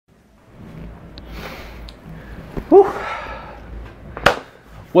Whew.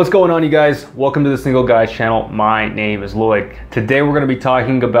 What's going on, you guys? Welcome to the Single Guy channel. My name is Lloyd. Today we're going to be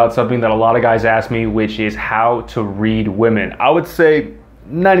talking about something that a lot of guys ask me, which is how to read women. I would say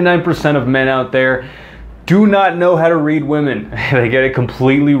 99% of men out there do not know how to read women. They get it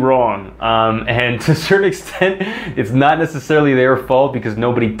completely wrong. And to a certain extent, it's not necessarily their fault because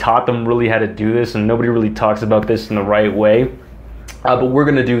nobody taught them really how to do this and nobody really talks about this in the right way. But we're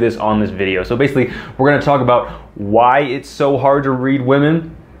gonna do this on this video. So basically, we're gonna talk about why it's so hard to read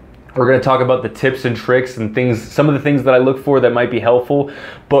women. We're gonna talk about the tips and tricks and things, some of the things that I look for that might be helpful.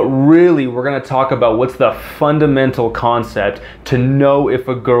 But really, we're gonna talk about what's the fundamental concept to know if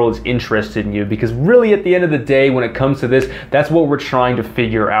a girl is interested in you. Because really, at the end of the day, when it comes to this, that's what we're trying to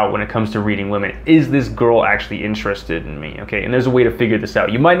figure out when it comes to reading women. Is this girl actually interested in me? Okay, and there's a way to figure this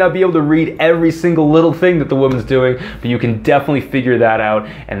out. You might not be able to read every single little thing that the woman's doing, but you can definitely figure that out,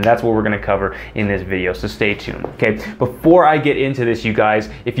 and that's what we're gonna cover in this video, so stay tuned, okay? Before I get into this, you guys,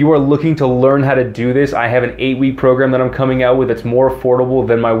 if you are looking to learn how to do this, I have an 8-week program that I'm coming out with that's more affordable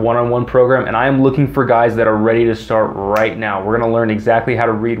than my one-on-one program, and I am looking for guys that are ready to start right now. We're gonna learn exactly how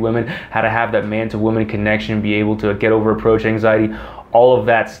to read women, how to have that man-to-woman connection, be able to get over approach anxiety, all of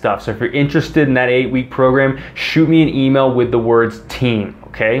that stuff. So if you're interested in that 8-week program, shoot me an email with the words team,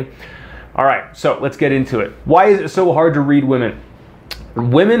 okay? All right, so let's get into it. Why is it so hard to read women?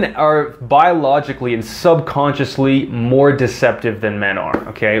 Women are biologically and subconsciously more deceptive than men are,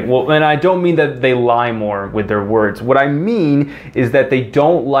 okay? Well, and I don't mean that they lie more with their words. What I mean is that they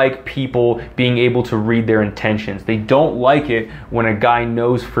don't like people being able to read their intentions. They don't like it when a guy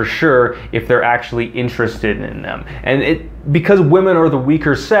knows for sure if they're actually interested in them. And because women are the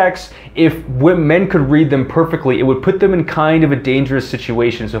weaker sex, if men could read them perfectly, it would put them in kind of a dangerous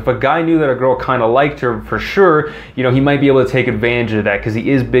situation. So if a guy knew that a girl kind of liked her for sure, you know, he might be able to take advantage of that because he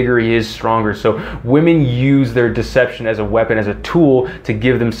is bigger, he is stronger. So women use their deception as a weapon, as a tool to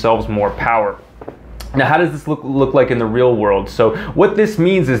give themselves more power. Now, how does this look like in the real world? So what this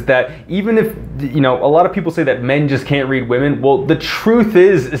means is that even if, you know, a lot of people say that men just can't read women. Well, the truth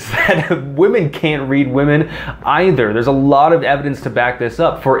is that women can't read women either. There's a lot of evidence to back this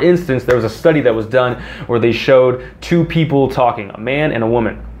up. For instance, there was a study that was done where they showed two people talking, a man and a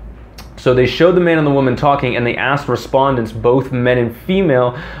woman. So they showed the man and the woman talking, and they asked respondents, both men and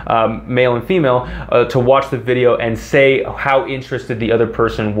female, male and female, to watch the video and say how interested the other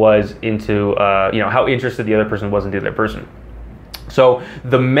person was into, how interested the other person was into the other person. So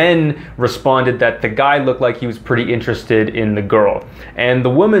the men responded that the guy looked like he was pretty interested in the girl. And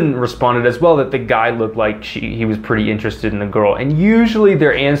the woman responded as well that the guy looked like he was pretty interested in the girl. And usually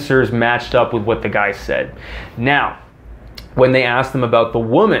their answers matched up with what the guy said. Now, when they asked them about the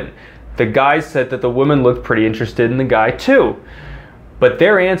woman, the guys said that the woman looked pretty interested in the guy too. But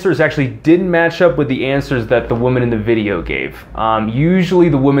their answers actually didn't match up with the answers that the woman in the video gave. Usually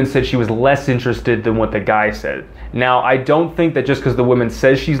the woman said she was less interested than what the guy said. Now, I don't think that just because the woman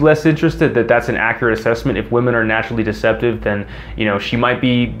says she's less interested that that's an accurate assessment. If women are naturally deceptive, then, you know, she might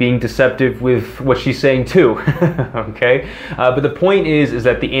be being deceptive with what she's saying too, okay? But the point is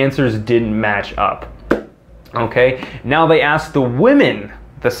that the answers didn't match up, okay? Now they asked the women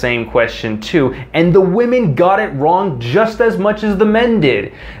the same question too, and the women got it wrong just as much as the men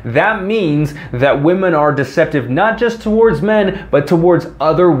did. That means that women are deceptive not just towards men, but towards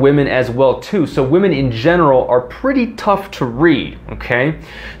other women as well too. So women in general are pretty tough to read, okay?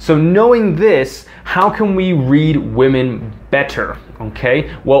 So knowing this, how can we read women better?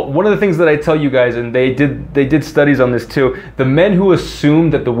 Okay, well, one of the things that I tell you guys, and they did studies on this too, the men who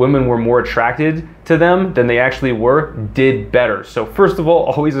assumed that the women were more attracted to them than they actually were did better. So first of all,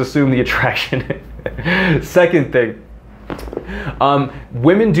 always assume the attraction. Second thing,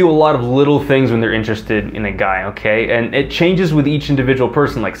 women do a lot of little things when they're interested in a guy, okay? And it changes with each individual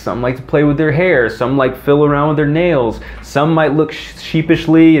person. Like some like to play with their hair, some like fiddle around with their nails, some might look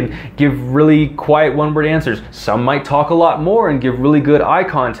sheepishly and give really quiet one-word answers. Some might talk a lot more and give really good eye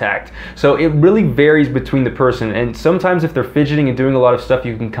contact. So it really varies between the person, and sometimes if they're fidgeting and doing a lot of stuff,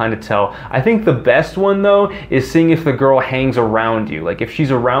 you can kind of tell. I think the best one though is seeing if the girl hangs around you. Like if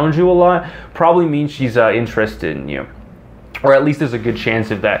she's around you a lot, probably means she's interested in you. Or at least there's a good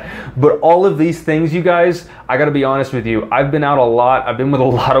chance of that. But all of these things, you guys, I gotta be honest with you, I've been out a lot, I've been with a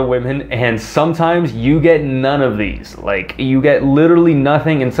lot of women, and sometimes you get none of these. Like, you get literally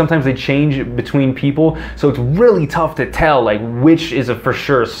nothing, and sometimes they change between people, so it's really tough to tell, like, which is a for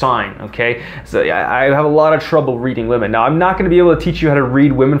sure sign, okay? So I have a lot of trouble reading women. Now, I'm not gonna be able to teach you how to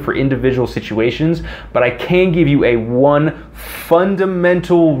read women for individual situations, but I can give you one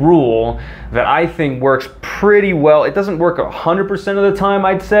fundamental rule that I think works pretty well. It doesn't work 100% of the time,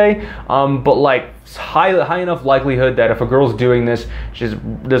 I'd say, but like high enough likelihood that if a girl's doing this,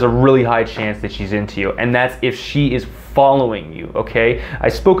 there's a really high chance that she's into you, and that's if she is following you, okay? I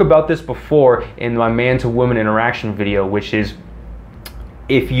spoke about this before in my man to woman interaction video, which is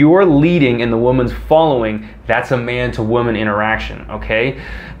if you're leading and the woman's following, that's a man to woman interaction, okay?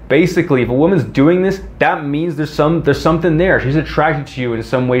 Basically, if a woman's doing this, that means there's something there. She's attracted to you in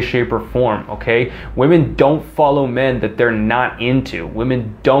some way, shape, or form, okay? Women don't follow men that they're not into.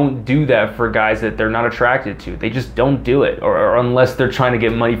 Women don't do that for guys that they're not attracted to. They just don't do it, or unless they're trying to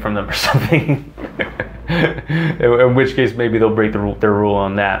get money from them or something. In which case, maybe they'll break their rule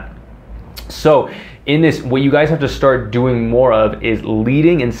on that. So, in this, what you guys have to start doing more of is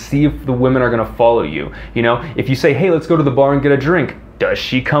leading and see if the women are gonna follow you. You know, if you say, hey, let's go to the bar and get a drink, does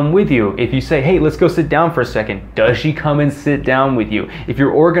she come with you? If you say, hey, let's go sit down for a second, does she come and sit down with you? If you're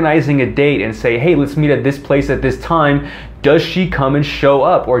organizing a date and say, hey, let's meet at this place at this time, does she come and show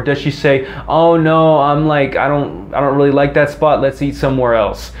up? Or does she say, oh no, I don't really like that spot, let's eat somewhere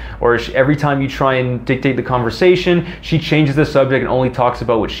else? Or every time you try and dictate the conversation, she changes the subject and only talks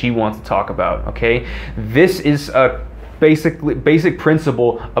about what she wants to talk about, okay? This is a basic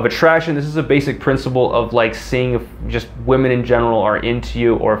principle of attraction. This is a basic principle of like seeing if just women in general are into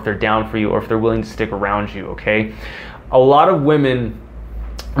you, or if they're down for you, or if they're willing to stick around you, okay? A lot of women,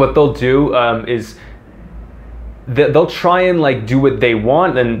 what they'll do is they'll try and like do what they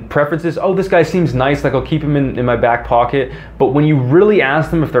want and preferences. Oh, this guy seems nice, like I'll keep him in my back pocket. But when you really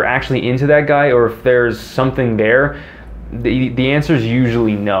ask them if they're actually into that guy or if there's something there, the answer is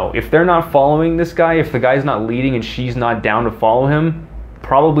usually no. If they're not following this guy, if the guy's not leading and she's not down to follow him,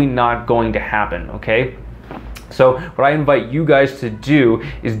 probably not going to happen, okay? So what I invite you guys to do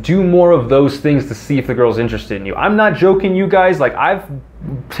is do more of those things to see if the girl's interested in you. I'm not joking, you guys. Like, I've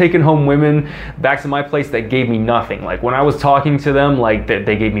taken home women back to my place that gave me nothing. Like, when I was talking to them, like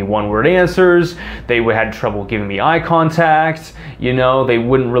they gave me one-word answers. They had trouble giving me eye contact. You know, they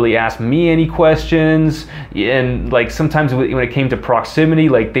wouldn't really ask me any questions. And like sometimes when it came to proximity,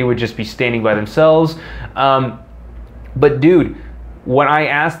 like they would just be standing by themselves. But dude, when I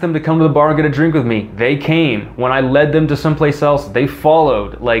asked them to come to the bar and get a drink with me, they came. When I led them to someplace else, they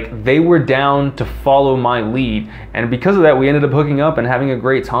followed. Like, they were down to follow my lead. And because of that, we ended up hooking up and having a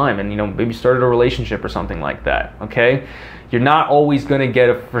great time and, you know, maybe started a relationship or something like that, okay? You're not always gonna get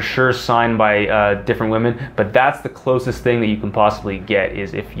a for sure sign by different women, but that's the closest thing that you can possibly get,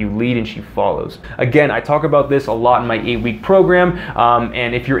 is if you lead and she follows. Again, I talk about this a lot in my 8-week program,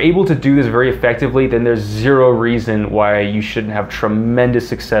 and if you're able to do this very effectively, then there's zero reason why you shouldn't have tremendous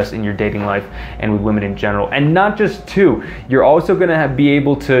success in your dating life and with women in general. And not just two, you're also gonna be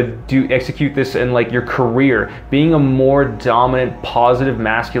able to execute this in like your career. Being a more dominant, positive,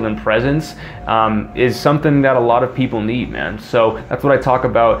 masculine presence is something that a lot of people need, man. So that's what I talk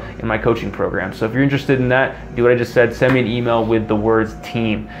about in my coaching program. So if you're interested in that, do what I just said, send me an email with the words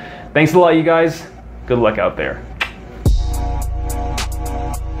team. Thanks a lot, you guys. Good luck out there.